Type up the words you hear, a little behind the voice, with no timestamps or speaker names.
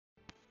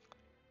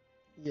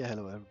Yeah,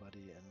 hello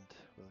everybody and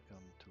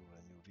welcome to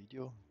a new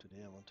video.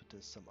 Today I want to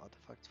test some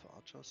artifacts for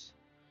archers.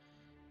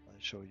 I'll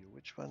show you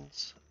which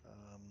ones.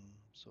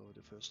 So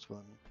the first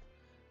one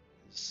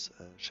is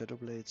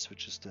Shadowblades,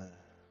 which is I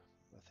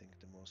think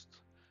the most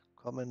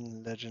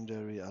common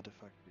legendary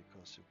artifact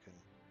because you can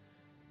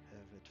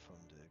have it from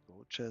the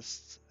gold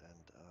chests,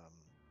 and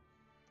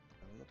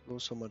I will not go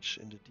so much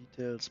into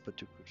details, but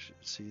you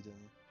could see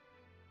them.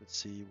 Let's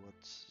see what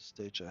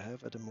stage I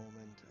have at the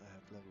moment. I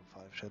have level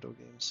 5 Shadow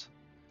Games.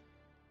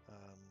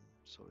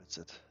 So it's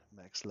at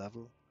max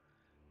level,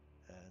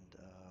 and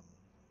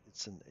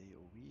it's an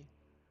AoE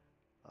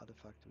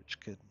artifact which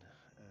can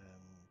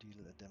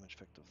deal a damage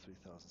factor of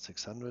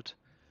 3600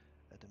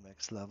 at the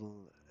max level,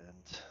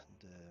 and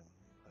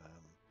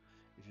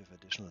if you have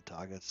additional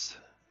targets,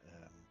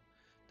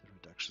 the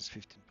reduction is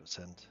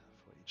 15%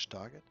 for each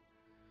target.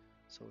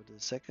 So the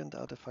second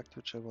artifact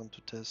which I want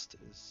to test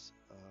is,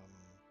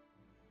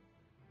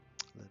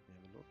 let me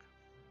have a look,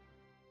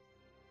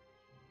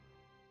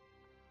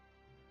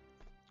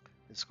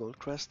 it's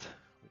Goldcrest,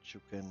 which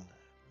you can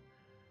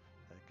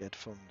get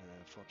from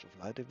the Forge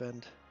of Light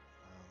event.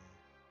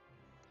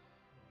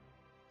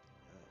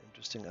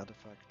 Interesting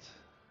artifact.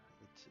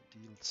 It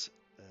deals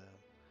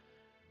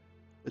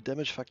a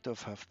damage factor of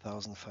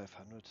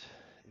 5500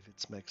 if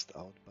it's maxed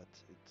out, but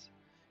it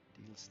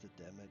deals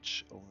the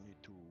damage only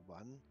to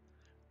one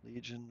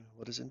legion.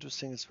 What is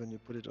interesting is when you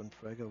put it on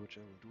Fragger, which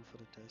I will do for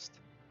the test,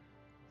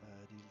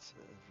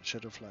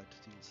 Shadow Flight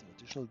deals an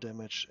additional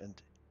damage and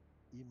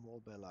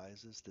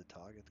immobilizes the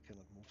target,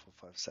 cannot move for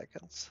 5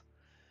 seconds,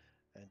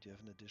 and you have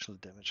an additional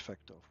damage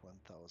factor of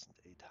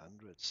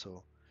 1800.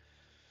 So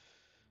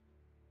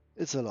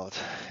it's a lot.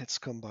 It's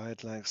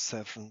combined like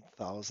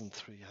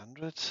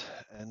 7,300.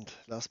 And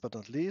last but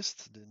not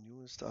least, the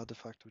newest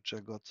artifact which I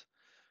got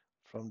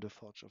from the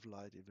Forge of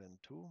Light event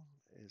 2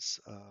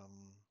 is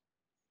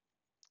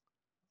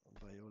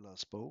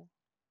Viola's bow,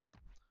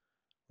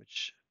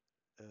 which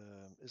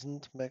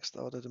isn't maxed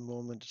out at the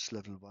moment. It's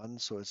level 1,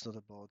 so it's not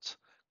about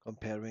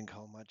comparing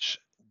how much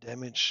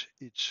damage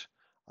each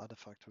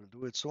artifact will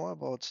do. It's more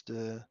about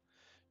the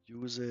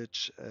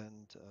usage,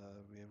 and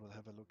we will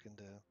have a look in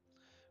the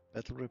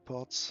battle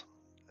reports.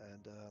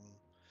 And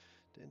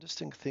the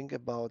interesting thing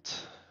about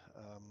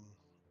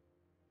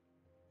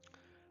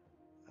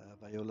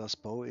Viola's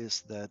bow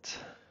is that,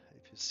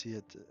 if you see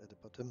it at the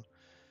bottom,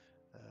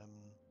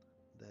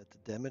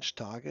 that damage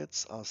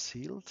targets are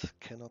sealed,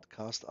 cannot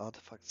cast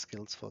artifact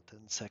skills for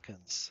 10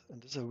 seconds.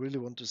 And this I really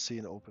want to see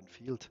in open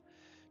field,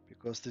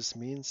 because this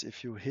means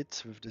if you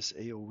hit with this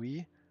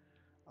AoE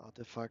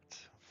artifact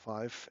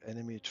 5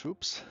 enemy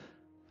troops,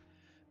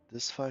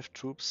 these 5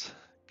 troops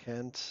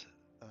can't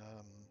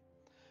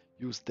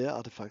use their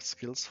artifact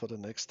skills for the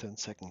next 10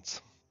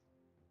 seconds.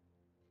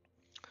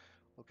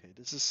 Okay,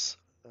 this is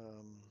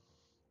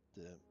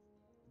the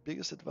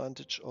biggest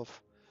advantage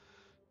of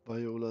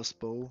Viola's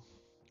bow.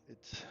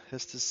 It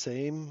has the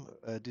same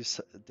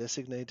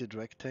designated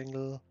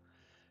rectangle,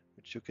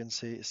 which you can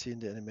see in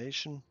the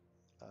animation,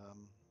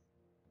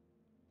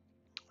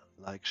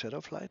 like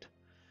Shadowflight.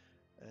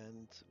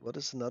 And what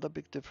is another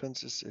big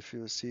difference is if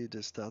you see the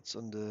stats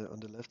on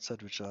the left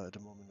side, which are at the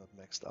moment not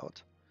maxed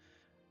out,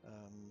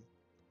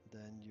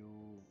 then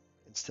you,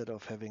 instead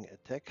of having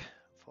attack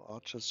for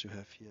archers, you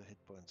have here hit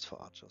points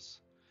for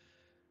archers,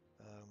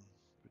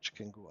 which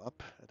can go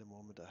up. At the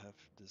moment I have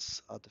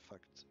this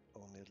artifact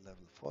only at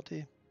level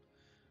 40.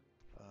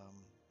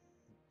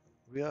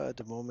 We are at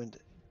the moment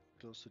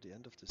close to the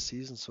end of the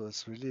season, so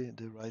it's really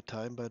the right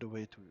time, by the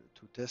way,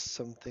 to test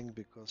something,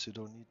 because you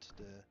don't need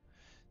the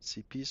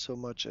CP so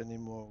much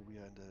anymore. We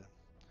are in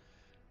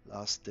the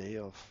last day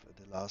of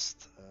the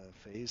last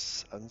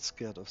phase,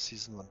 Unscared of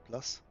Season 1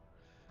 Plus,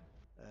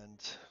 and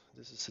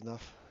this is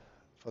enough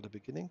for the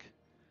beginning.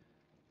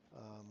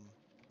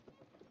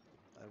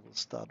 I will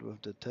start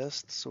with the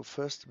test. So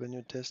first, when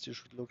you test, you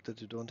should look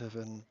that you don't have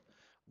an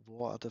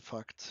war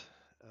artifact,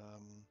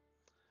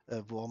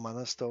 a war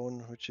mana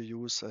stone, which you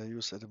use. I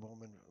use at the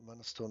moment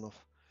mana stone of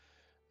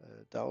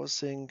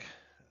dowsing.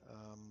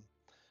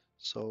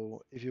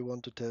 So if you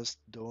want to test,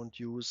 don't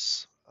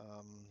use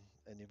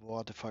any war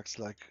artifacts,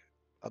 like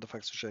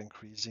artifacts which are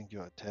increasing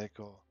your attack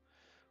or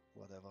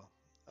whatever.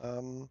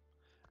 And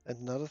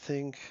another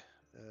thing,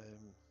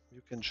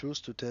 you can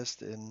choose to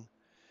test in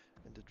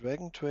the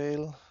Dragon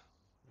Trail.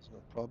 There's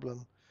no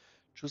problem.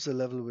 Choose a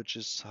level which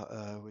is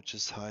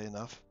high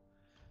enough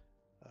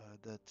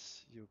that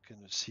you can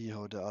see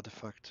how the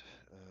artifact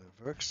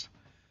works.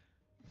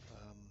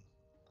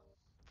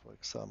 For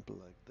example,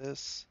 like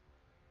this.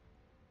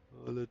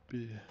 Let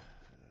me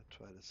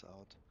try this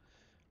out.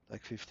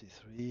 Like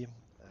 53,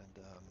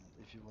 and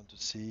if you want to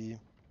see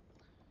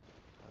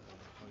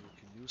how you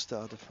can use the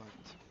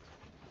artifact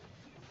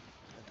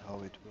and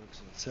how it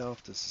works in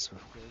itself, this is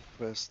with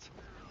Goldcrest.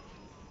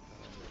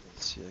 You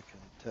can see I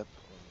can tap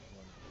on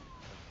one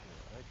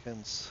of the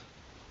icons,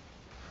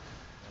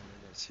 and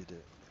then I see the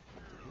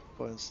hit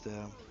points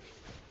there.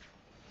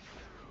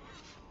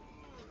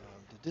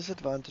 The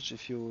disadvantage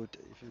if you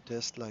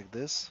test like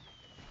this,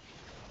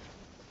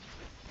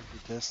 if you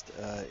test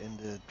in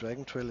the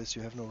Dragon Trail is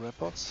you have no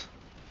reports,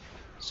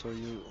 so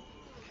you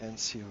can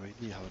see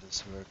really how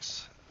this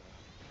works.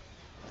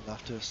 I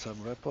love to have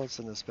some reports,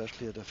 and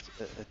especially at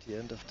the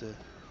end of the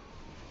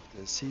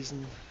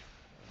season,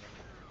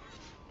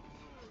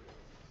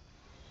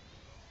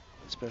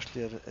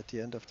 especially at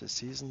the end of the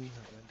season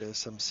when there's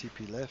some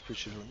CP left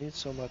which you don't need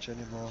so much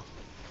anymore.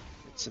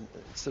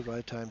 It's the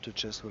right time to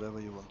test whatever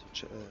you want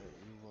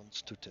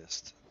to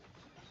test.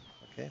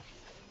 Okay,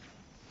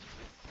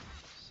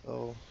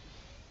 so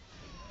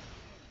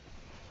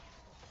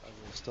I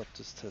will stop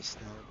this test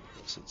now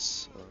because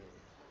it's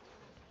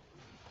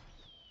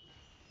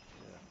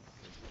yeah,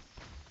 okay,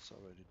 it's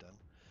already done.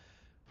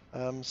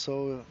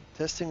 So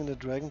testing in the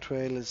Dragon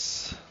Trail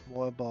is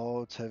more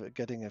about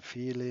getting a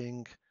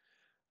feeling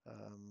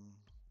um,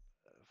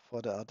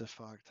 for the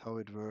artifact, how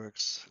it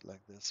works,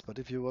 like this. But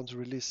if you want to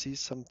really see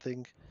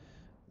something,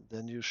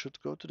 then you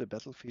should go to the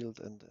battlefield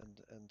and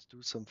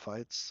do some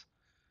fights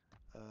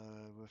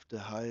with the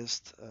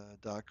highest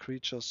dark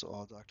creatures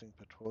or darkling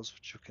patrols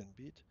which you can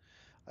beat.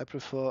 I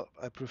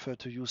prefer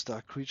to use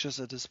dark creatures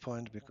at this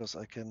point because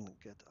I can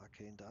get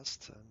arcane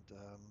dust, and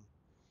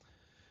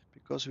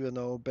because we are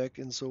now back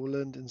in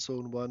Zoland in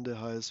zone 1, the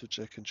highest which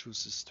I can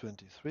choose is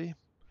 23.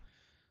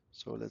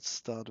 So let's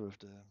start with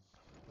the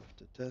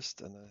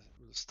test, and I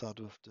will start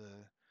with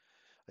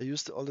I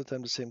used all the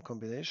time the same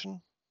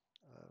combination,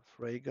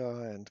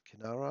 Freyga and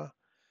Kinara,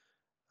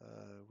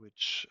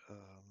 which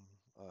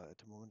are at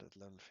the moment at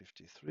level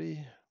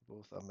 53.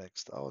 Both are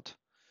maxed out,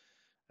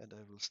 and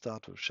I will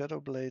start with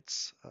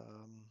Shadowblades.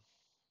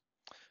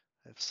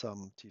 Have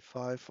some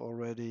T5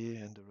 already,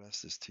 and the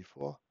rest is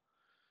T4.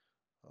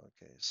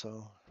 Okay,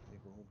 so we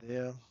go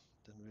there,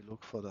 then we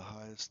look for the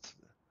highest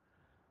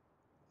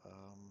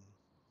um,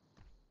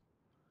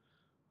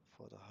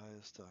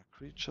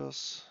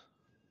 creatures,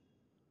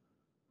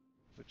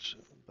 which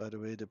by the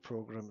way the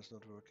program is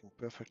not working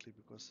perfectly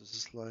because this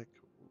is like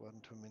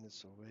 1-2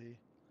 minutes away.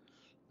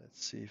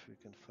 Let's see if we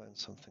can find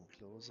something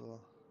closer.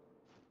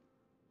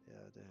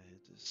 Yeah, there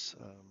it is.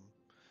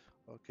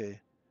 Okay,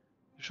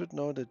 you should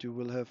know that you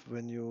will have,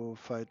 when you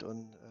fight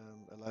on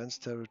Alliance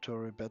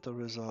territory, better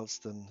results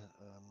than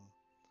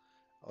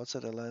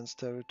outside Alliance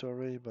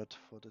territory, but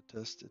for the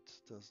test it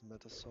doesn't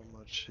matter so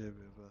much. Here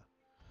we have a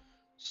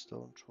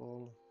stone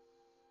troll,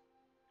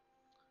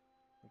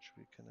 which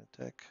we can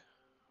attack,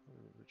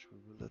 which we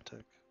will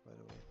attack, by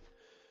the way.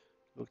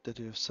 Look that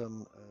you have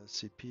some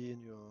CP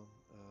in your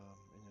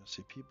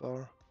CP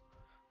bar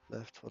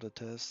left for the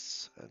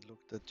tests, and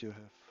look that you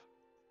have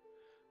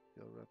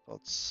your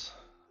reports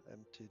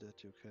empty,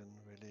 that you can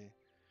really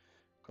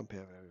compare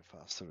very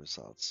fast the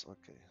results.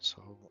 Okay,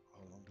 so how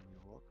long do we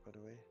walk, by the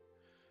way?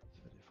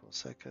 34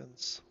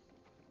 seconds.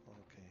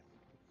 Okay.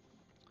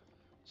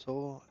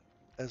 So,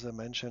 as I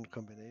mentioned,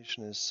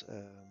 combination is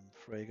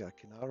Freyga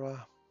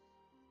Kinara.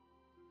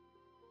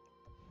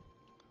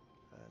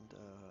 And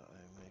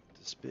I make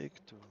this big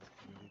to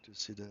really to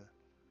see the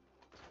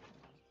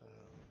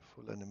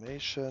full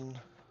animation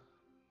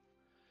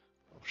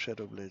of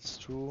Shadowblades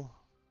 2.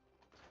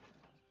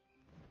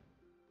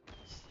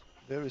 It's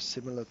very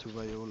similar to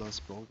Viola's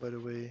bow, by the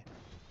way.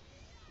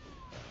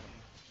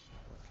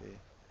 Okay.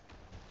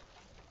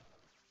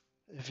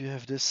 If you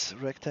have this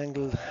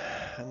rectangle,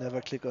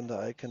 never click on the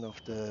icon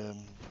of the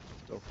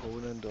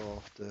opponent or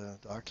of the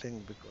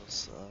Darkling,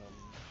 because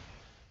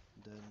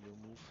then you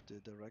move the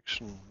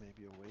direction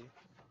maybe away.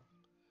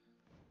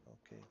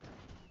 Okay.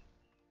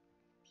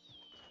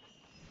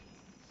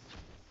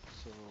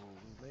 So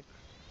we make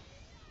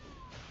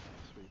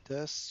 3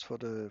 tests for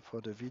the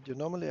video.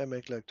 Normally I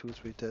make like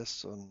 2-3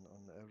 tests on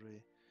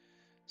every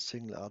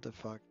single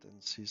artifact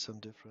and see some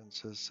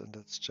differences, and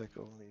let's check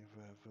only if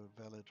we have a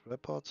valid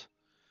report.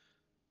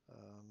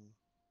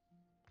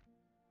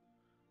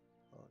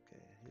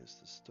 Okay, here's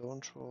the stone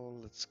troll.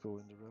 Let's go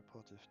in the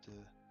report if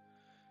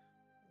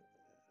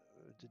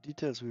the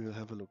details we will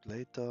have a look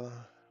later.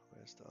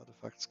 Where's the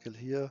artifact skill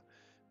here?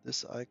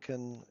 This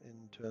icon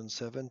in turn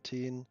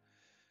 17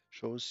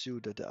 shows you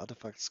that the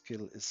artifact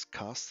skill is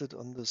casted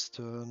on this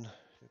turn.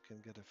 You can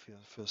get a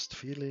first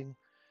feeling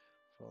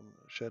from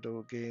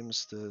Shadow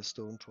games. The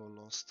stone troll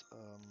lost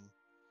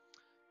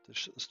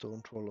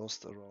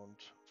around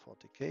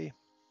 40k.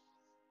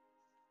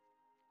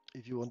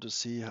 If you want to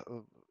see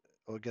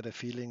or get a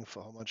feeling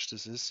for how much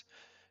this is,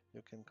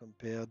 you can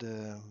compare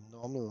the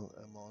normal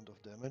amount of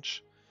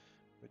damage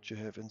which you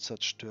have in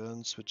such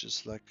turns, which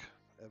is like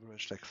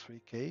average like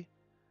 3k,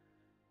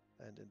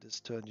 and in this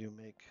turn you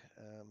make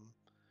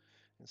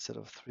instead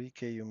of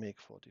 3k you make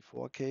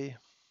 44k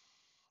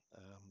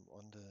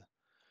on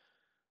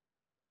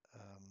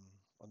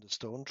the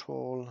stone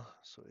troll.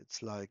 So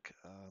it's like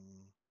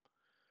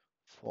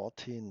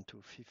 14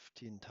 to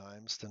 15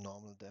 times the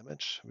normal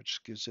damage,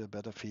 which gives you a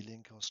better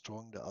feeling how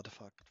strong the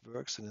artifact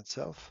works in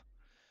itself.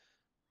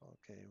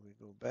 Okay, we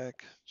go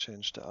back,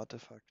 change the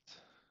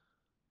artifact,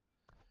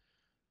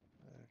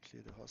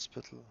 clear the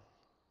hospital.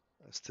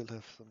 I still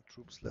have some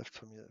troops left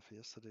from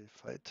yesterday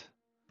fight.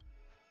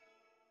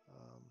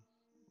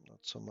 Not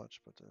so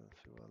much, but a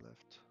few are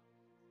left.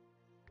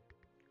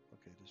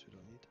 Okay, this we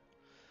don't need.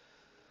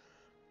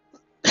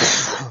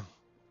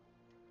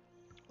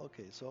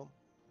 Okay, so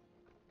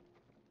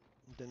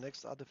the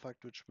next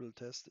artifact which we'll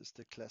test is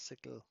the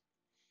classical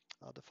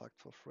artifact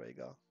for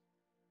Freyga,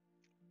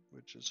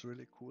 which is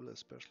really cool,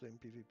 especially in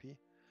PvP.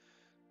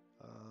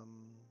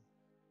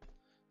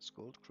 It's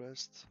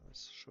Goldcrest. I'll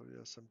show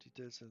you some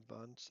details in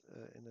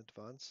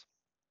advance.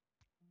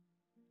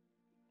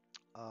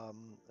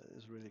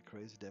 It's really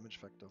crazy damage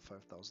factor of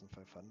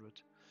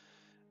 5500,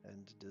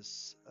 and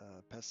this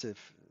passive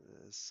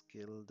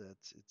skill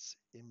that it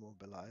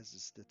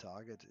immobilizes the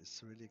target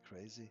is really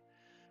crazy,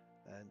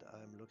 and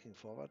I'm looking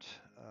forward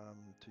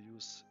to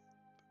use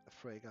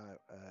Freyga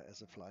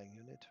as a flying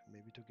unit,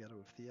 maybe together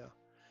with Thea,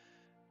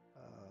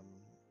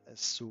 as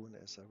soon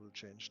as I will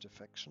change the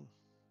faction,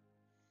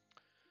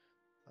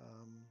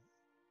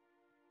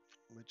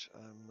 which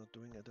I'm not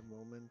doing at the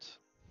moment.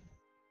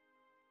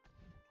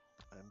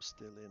 I'm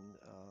still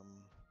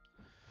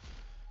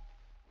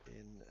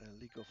in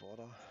League of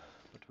Order,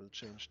 but will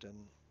change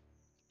then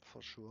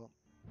for sure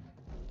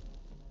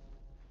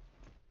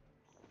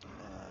to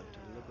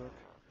Lilleberg,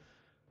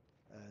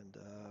 and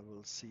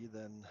we'll see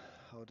then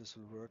how this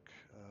will work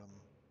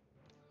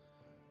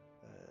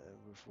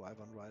with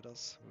Wyvern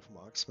Riders, with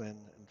marksmen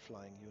and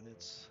flying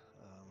units,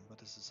 but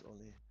this is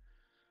only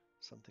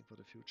something for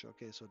the future.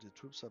 Okay, so the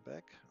troops are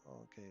back.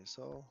 Okay,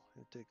 so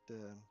you take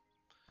the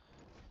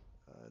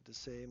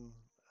same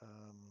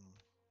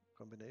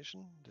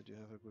combination that you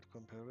have a good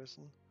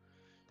comparison.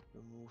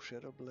 We'll move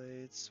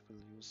Shadowblades,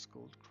 we'll use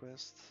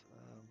Goldcrest.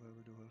 Where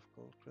we do have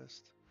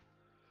Goldcrest?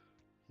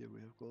 Here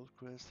we have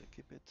Goldcrest,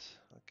 equip it.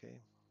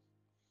 Okay.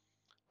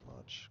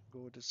 March.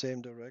 Go the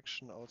same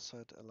direction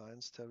outside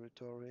Alliance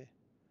territory.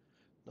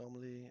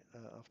 Normally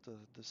after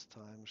this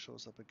time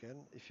shows up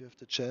again. If you have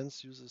the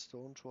chance, use a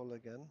stone troll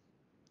again.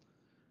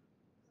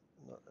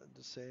 Not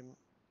the same.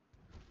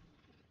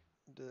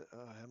 The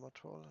hammer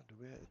troll.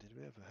 Did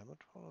we have a hammer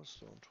troll or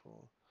stone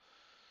troll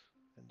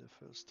in the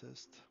first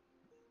test?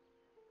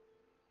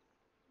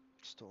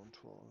 Stone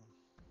troll.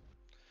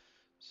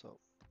 So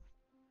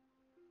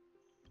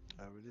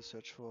I really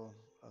search for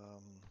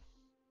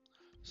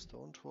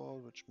stone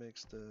troll, which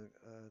makes the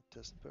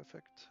test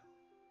perfect.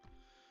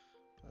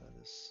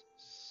 This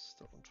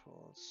stone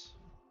trolls.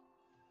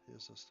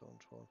 Here's a stone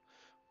troll.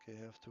 Okay,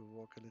 I have to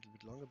walk a little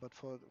bit longer, but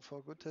for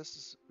a good test,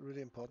 it's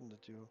really important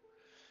that you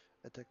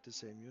attack the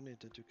same unit,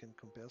 that you can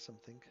compare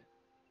something.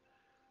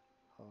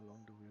 How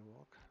long do we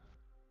walk?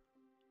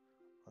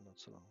 Oh, not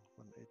so long.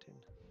 118.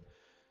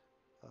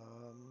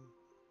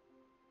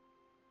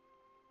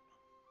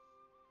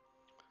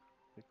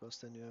 Because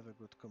then you have a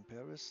good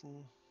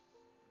comparison.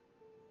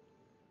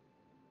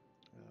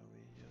 Are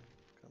we here?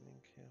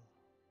 Coming here?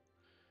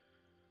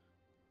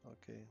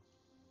 Okay.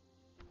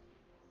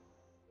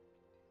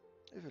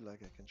 If you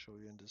like, I can show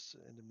you in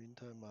the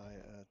meantime my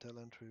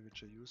talent tree,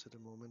 which I use at the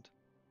moment.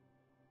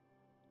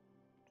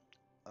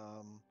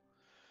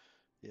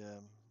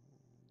 Yeah,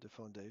 the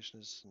foundation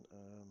is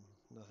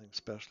nothing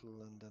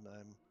special, and then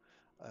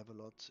I have a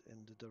lot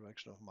in the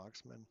direction of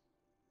marksman.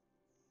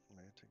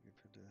 I have to give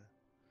you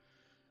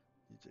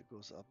it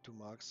goes up to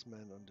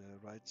marksman on the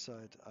right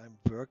side. I'm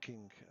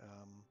working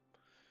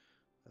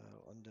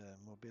on the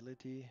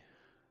mobility.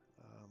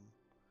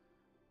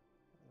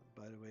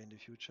 By the way, in the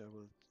future I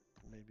will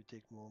maybe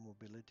take more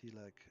mobility,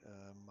 like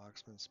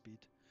marksman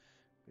speed,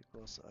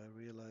 because I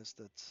realized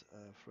that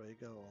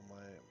Freyga or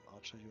my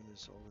archer unit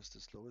is always the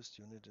slowest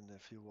unit, and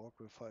if you walk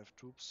with 5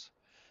 troops,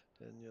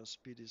 then your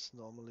speed is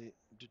normally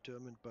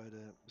determined by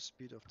the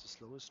speed of the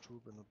slowest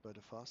troop and not by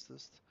the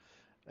fastest.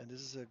 And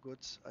this is a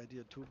good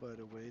idea too, by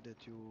the way,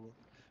 that you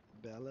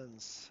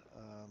balance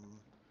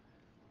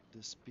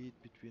the speed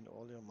between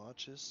all your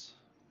marches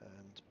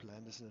and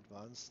plan this in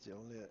advance. The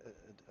only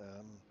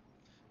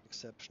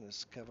exception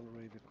is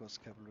cavalry, because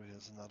cavalry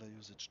has another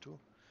usage too.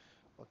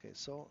 Okay,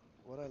 so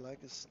what I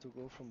like is to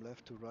go from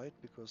left to right,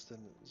 because then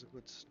there's a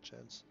good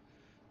chance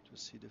to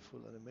see the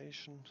full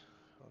animation.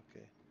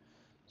 Okay,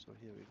 so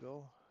here we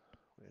go.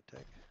 We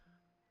attack.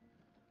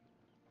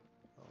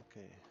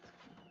 Okay.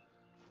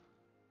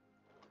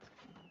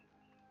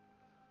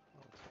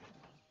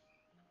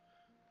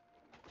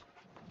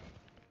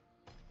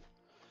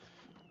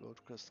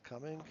 Goldcrest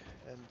coming,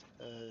 and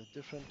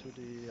different to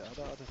the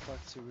other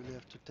artifacts, you really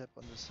have to tap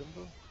on the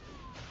symbol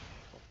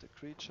of the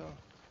creature. And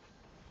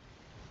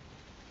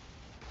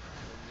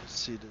you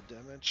see the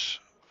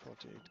damage,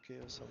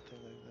 48k or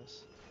something like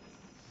this.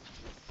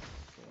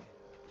 Okay.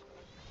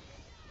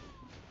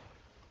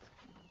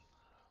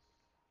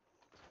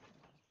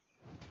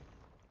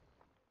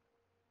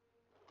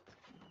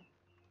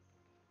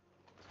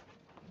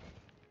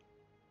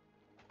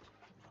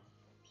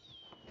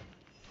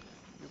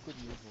 You could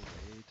move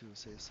away to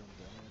save some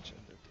damage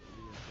and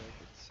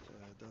re-attack.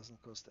 It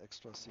doesn't cost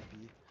extra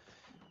CP,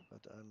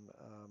 but I'm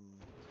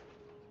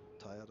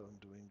tired on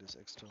doing this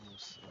extra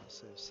moves.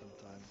 Save some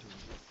time to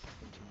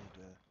continue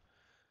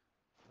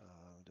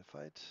the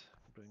fight.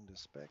 Bring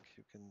this back.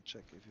 You can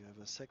check if you have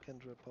a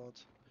second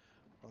report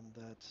on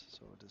that.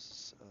 So this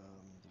is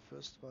the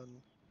first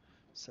one.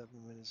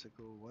 7 minutes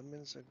ago, 1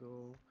 minute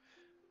ago.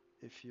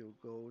 If you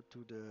go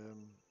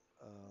um,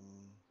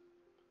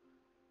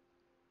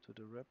 to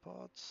the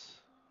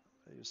reports,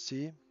 you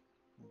see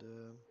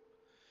the.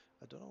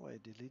 I don't know why I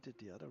deleted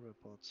the other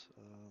reports,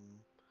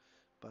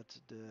 but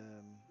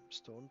the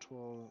stone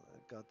troll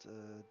got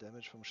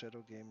damage from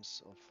Shadow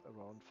Games of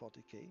around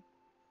 40k.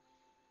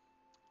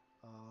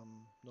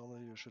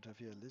 Normally you should have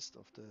here a list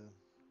of the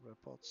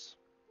reports.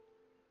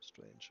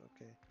 Strange,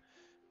 okay.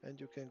 And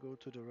you can go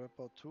to the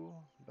report 2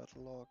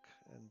 battle log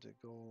and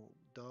go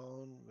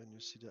down when you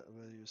see the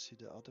where you see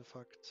the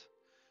artifact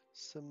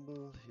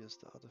symbol. Here's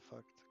the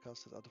artifact,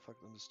 casted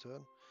artifact on this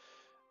turn,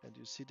 and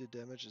you see the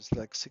damage is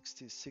like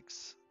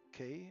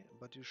 66k,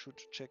 but you should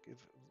check if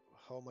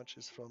how much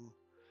is from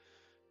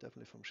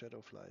definitely from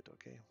Shadowflight.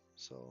 Okay,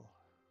 so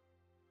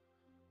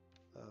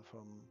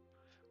from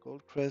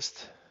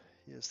Goldcrest,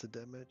 here's the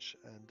damage,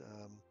 and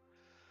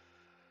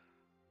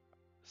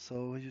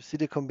so you see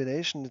the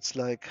combination. It's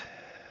like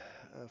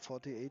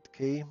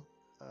 48k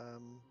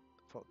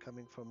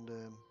coming from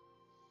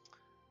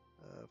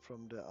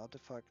the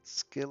artifact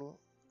skill,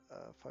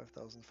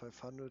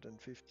 5500 and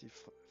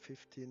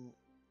 15k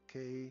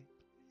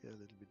here a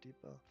little bit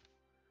deeper,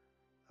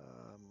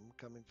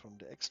 coming from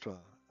the extra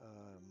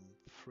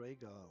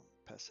Freyga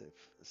passive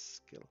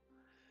skill.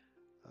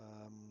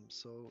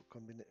 So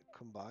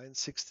combined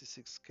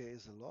 66k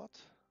is a lot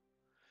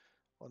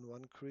on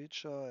one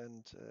creature,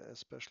 and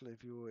especially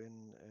if you're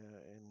in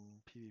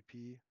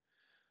PvP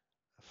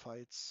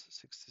fights,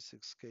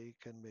 66k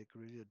can make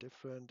really a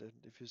difference. And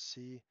if you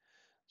see,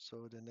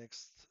 so the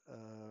next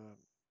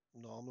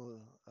normal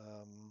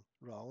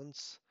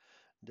rounds,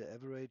 the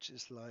average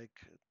is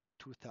like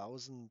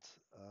 2000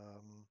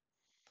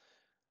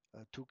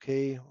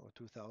 2k or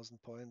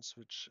 2000 points,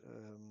 which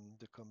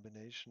the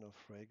combination of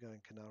Freyga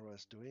and Kanara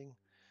is doing,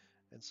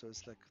 and so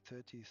it's like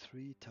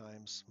 33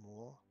 times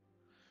more,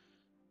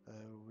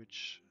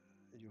 which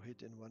you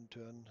hit in one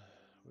turn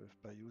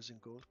by using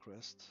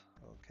Goldcrest.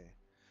 Okay,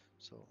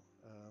 so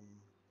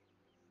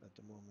at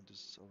the moment this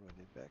is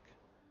already back.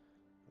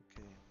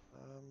 Okay,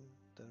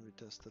 then we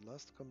test the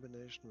last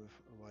combination with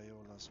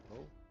Viola's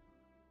bow.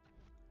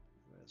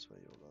 Where's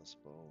Viola's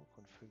bow?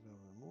 Configure,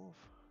 remove.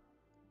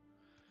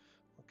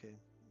 Okay,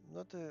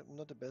 not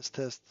the best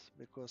test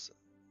because,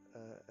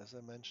 as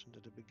I mentioned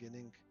at the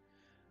beginning,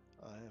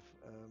 I have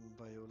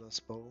Viola's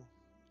bow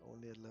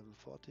only at level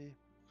 40,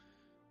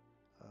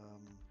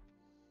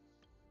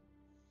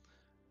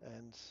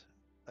 and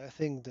I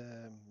think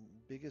the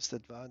biggest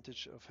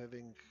advantage of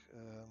having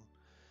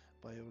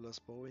Viola's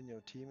bow in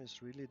your team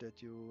is really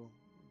that you,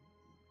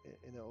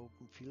 in an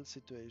open field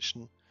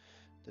situation,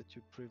 that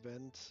you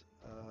prevent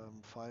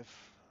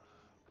 5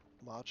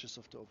 marches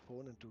of the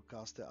opponent to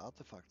cast their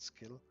artifact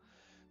skill.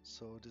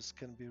 So this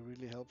can be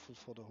really helpful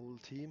for the whole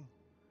team.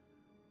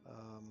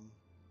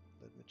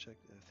 Let me check.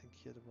 I think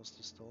here there was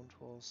the stone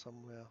troll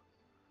somewhere.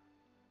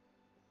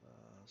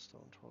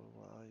 Stone troll,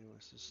 where are you?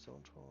 Is this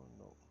stone troll?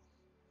 No.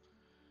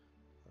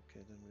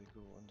 Okay, then we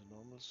go on the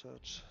normal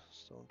search.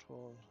 Stone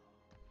troll.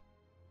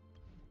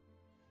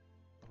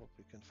 I hope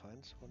we can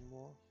find one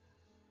more.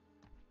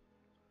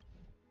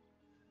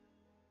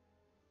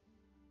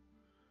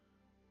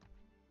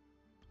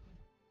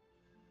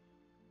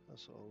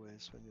 As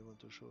always, when you want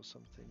to show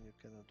something, you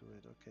cannot do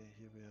it. Okay,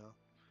 here we are.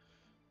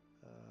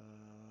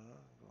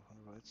 Go on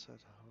the right side.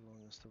 How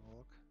long is the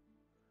walk?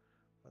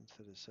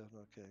 137.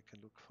 Okay, I can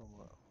look for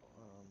my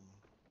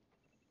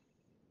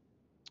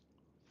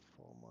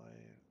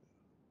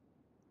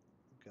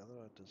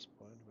gather at this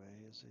point. Where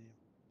is he?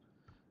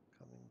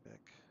 Coming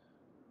back.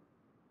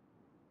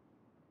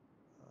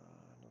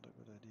 Not a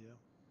good idea.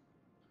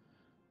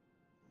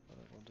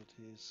 But I wanted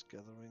he's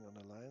gathering on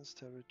Alliance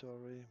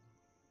territory.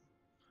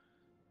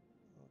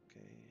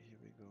 Okay, here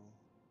we go.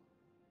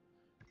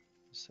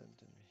 Send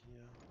him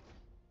here.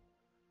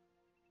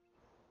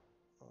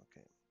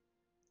 Okay.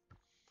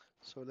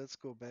 So let's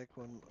go back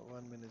 1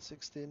 minute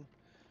 16.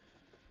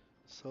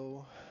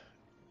 So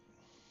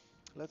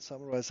let's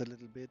summarize a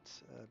little bit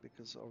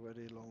because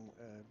already long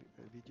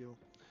video.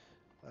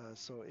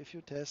 So if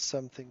you test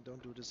something,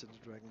 don't do this in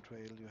the Dragon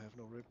Trail. You have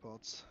no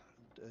reports.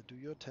 Do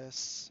your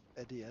tests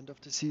at the end of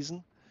the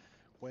season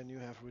when you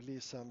have really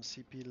some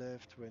CP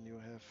left, when you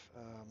have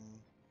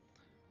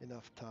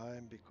enough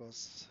time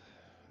because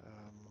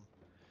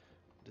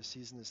the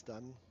season is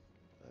done.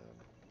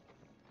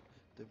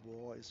 The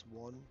war is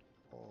won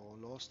or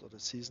lost, or the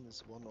season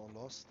is won or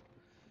lost.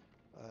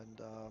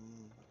 And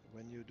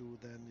when you do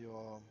then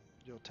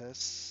your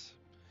tests,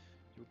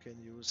 you can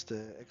use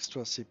the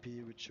extra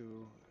CP which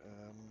you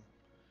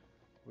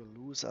will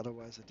lose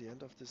otherwise at the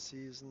end of the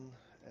season.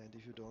 And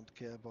if you don't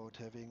care about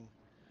having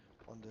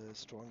on the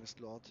strongest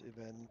Lord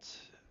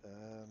event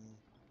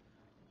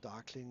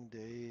Darkling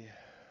Day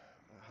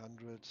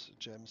 100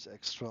 gems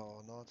extra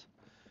or not,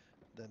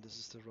 then this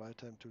is the right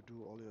time to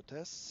do all your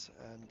tests.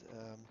 And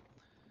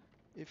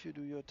if you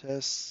do your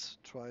tests,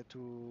 try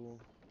to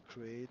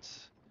create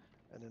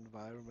an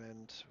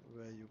environment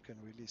where you can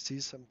really see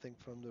something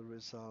from the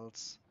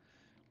results,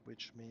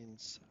 which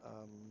means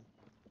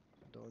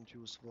Don't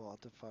use war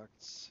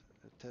artifacts.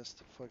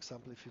 Test, for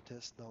example, if you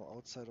test now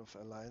outside of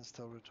Alliance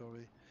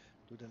territory,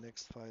 do the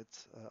next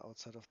fight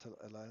outside of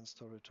Alliance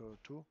territory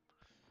too.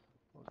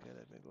 Okay,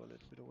 let me go a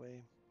little bit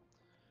away.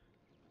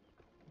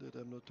 That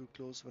I'm not too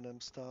close when I'm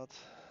start.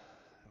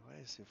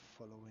 Why is he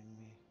following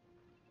me?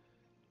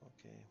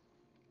 Okay.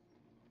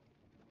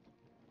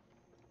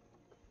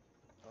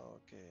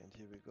 Okay, and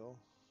here we go.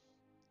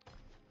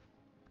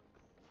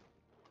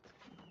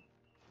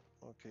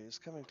 Okay, it's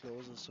coming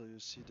closer, so you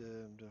see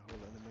the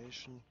whole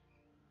animation.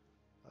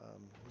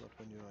 Not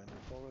when you are in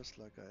the forest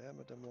like I am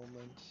at the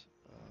moment.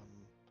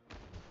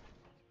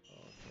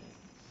 Okay,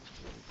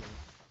 here we go.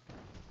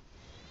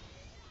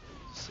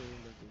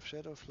 Same like with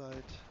Shadow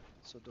Flight,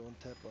 so don't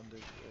tap on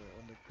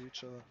the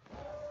creature.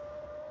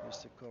 Use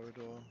the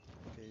corridor.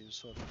 Okay, you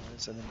saw the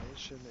nice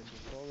animation in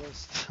the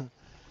forest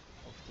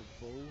of the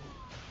bow,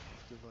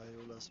 of the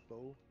Viola's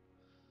bow.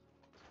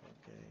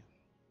 Okay,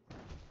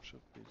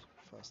 should be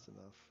fast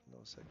enough. No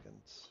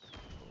seconds.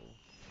 Bow.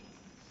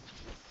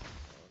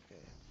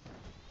 Okay.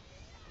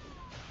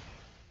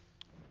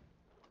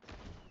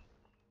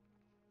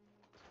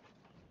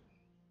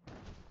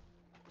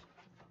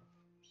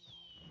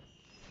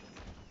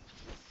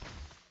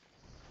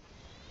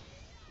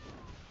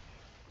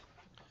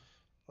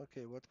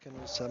 Okay, what can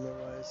we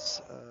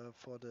summarize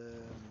for the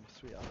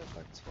three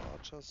artifacts for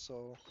archers?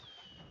 So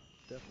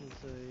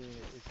definitely,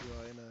 if you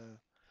are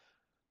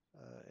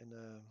in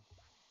a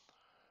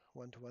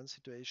one-to-one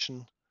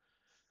situation,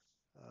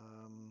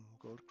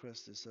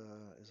 Goldcrest is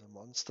a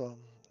monster,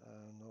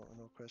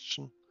 no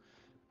question.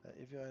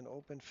 If you're in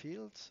open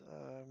field,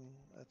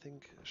 I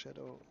think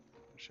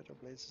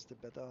Shadowblades is the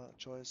better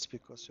choice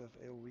because you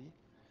have AoE.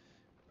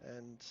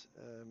 And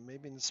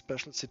maybe in a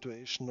special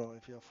situation, or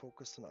if you are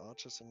focused on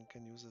archers and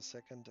can use a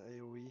second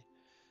AoE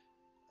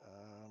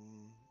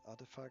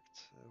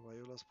artifact,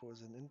 Viola's bow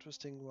is an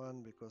interesting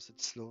one because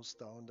it slows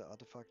down the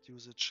artifact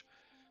usage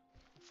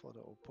for the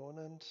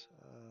opponent.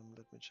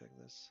 Let me check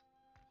this.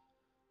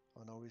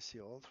 Oh, now we see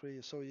all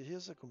three. So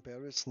here's a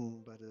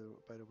comparison, by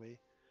the way,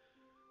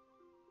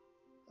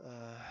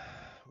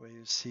 where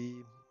you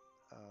see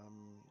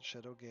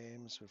Shadow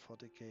Games with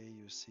 40k.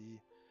 You see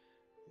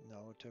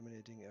now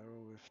Terminating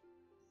Arrow with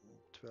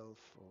 12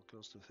 or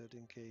close to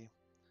 13k.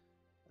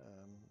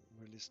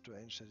 Really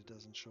strange that it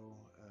doesn't show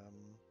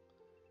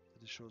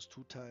that it shows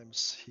 2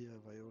 times here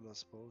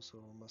Viola's bow, so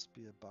it must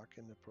be a bug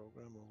in the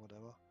program or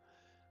whatever.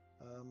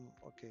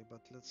 Okay,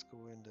 but let's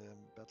go in the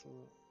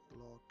battle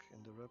log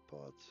in the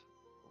report.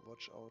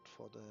 Watch out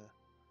for the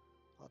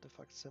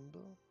artifact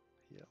symbol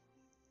here.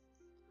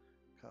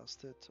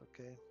 Cast it,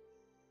 okay.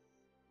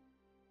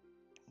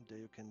 There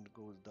you can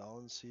go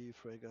down, see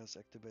Freyga has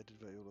activated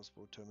Viola's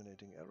bow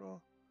terminating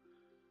arrow.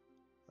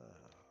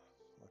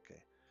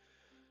 Okay,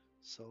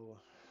 so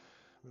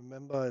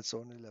remember it's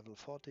only level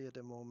 40 at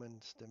the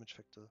moment, damage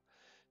factor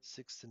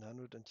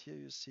 1600, and here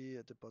you see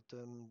at the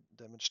bottom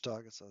damage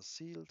targets are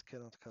sealed,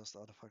 cannot cast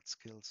artifact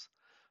skills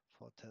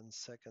for 10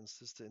 seconds.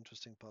 This is the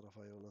interesting part of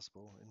Viola's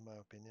bow in my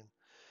opinion.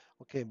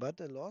 Okay, but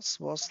the loss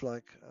was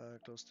like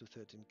close to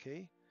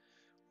 13k,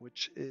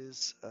 which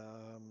is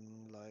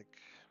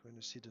like when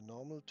you see the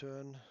normal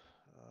turn,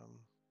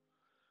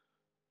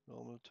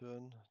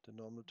 the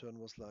normal turn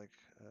was like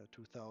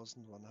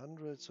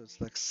 2100, so it's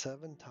like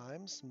 7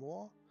 times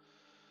more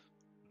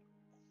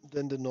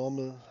than the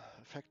normal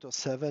factor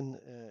 7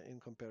 in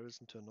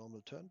comparison to a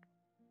normal turn.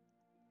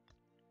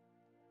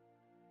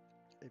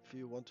 If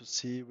you want to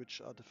see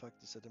which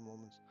artifact is at the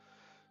moment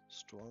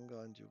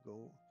stronger, and you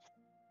go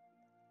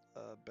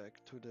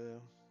back to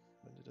the,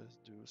 when did I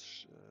do,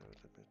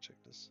 let me check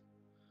this.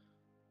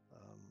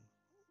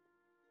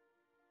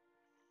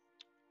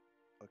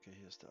 Okay,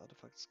 here's the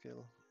artifact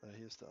skill.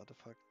 Here's the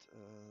artifact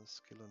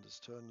skill on this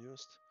turn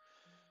used.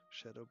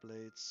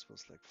 Shadowblades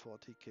was like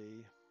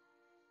 40k.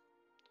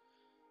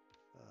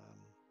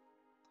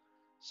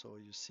 So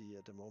you see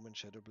at the moment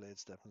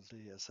Shadowblades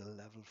definitely as a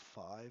level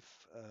 5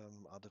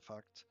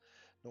 artifact.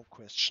 No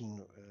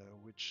question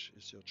which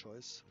is your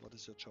choice, what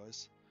is your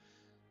choice.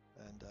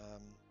 And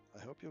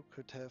I hope you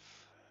could have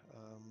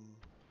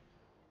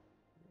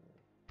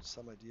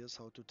some ideas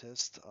how to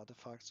test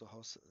artifacts or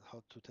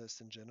how to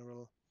test in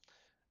general.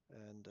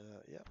 And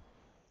yeah,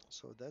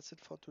 so that's it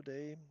for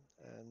today,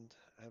 and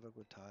have a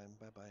good time.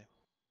 Bye bye.